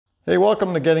Hey,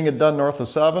 welcome to Getting It Done North of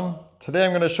 7. Today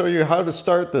I'm going to show you how to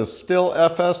start this Stihl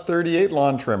FS 38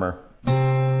 lawn trimmer.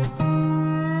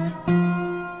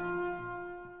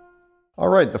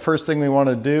 Alright, the first thing we want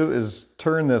to do is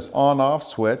turn this on-off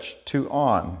switch to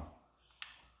on.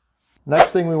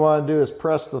 Next thing we want to do is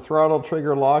press the throttle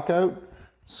trigger lockout,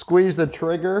 squeeze the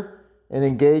trigger, and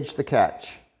engage the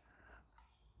catch.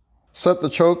 Set the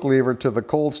choke lever to the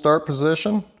cold start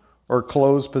position or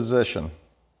close position.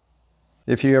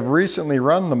 If you have recently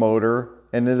run the motor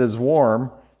and it is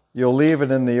warm, you'll leave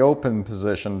it in the open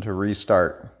position to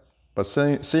restart. But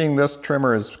seeing this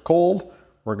trimmer is cold,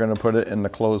 we're going to put it in the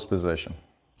closed position.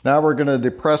 Now we're going to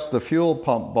depress the fuel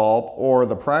pump bulb or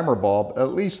the primer bulb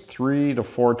at least 3 to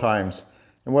 4 times.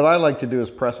 And what I like to do is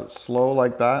press it slow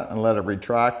like that and let it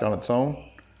retract on its own.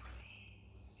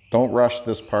 Don't rush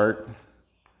this part.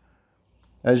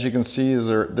 As you can see,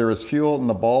 there is fuel in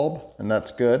the bulb, and that's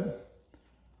good.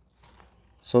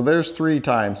 So there's 3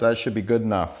 times, that should be good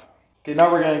enough. Okay,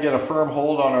 now we're going to get a firm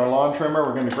hold on our lawn trimmer.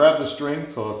 We're going to grab the string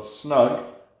so it's snug,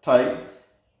 tight,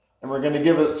 and we're going to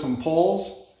give it some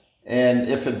pulls. And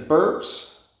if it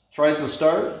burps, tries to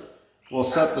start, we'll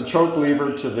set the choke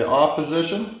lever to the off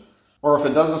position. Or if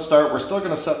it doesn't start, we're still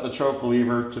going to set the choke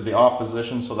lever to the off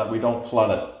position so that we don't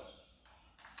flood it.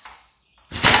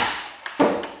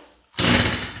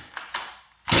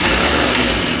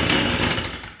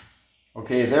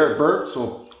 Okay, there it burped, so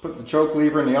we'll put the choke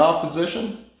lever in the off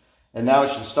position, and now it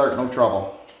should start no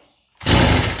trouble.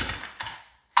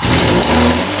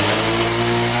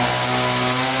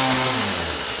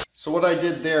 So what I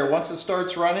did there, once it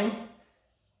starts running,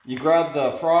 you grab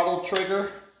the throttle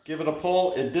trigger, give it a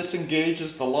pull, it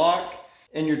disengages the lock,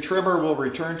 and your trimmer will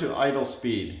return to idle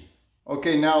speed.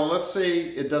 Okay, now let's say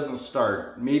it doesn't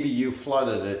start. Maybe you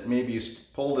flooded it. Maybe you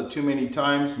pulled it too many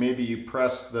times. Maybe you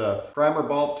pressed the primer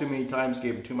bulb too many times,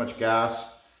 gave it too much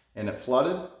gas, and it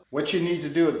flooded. What you need to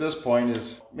do at this point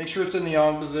is make sure it's in the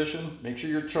on position. Make sure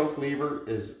your choke lever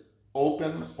is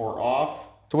open or off.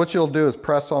 So what you'll do is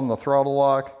press on the throttle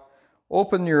lock,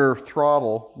 open your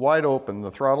throttle wide open,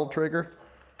 the throttle trigger,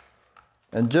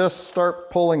 and just start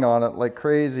pulling on it like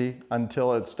crazy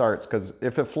until it starts. Because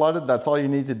if it flooded, that's all you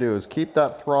need to do is keep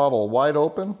that throttle wide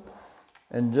open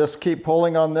and just keep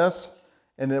pulling on this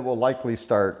and it will likely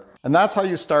start. And that's how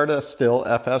you start a Stihl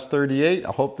FS 38.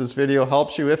 I hope this video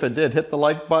helps you. If it did, hit the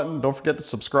like button. Don't forget to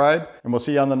subscribe and we'll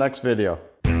see you on the next video.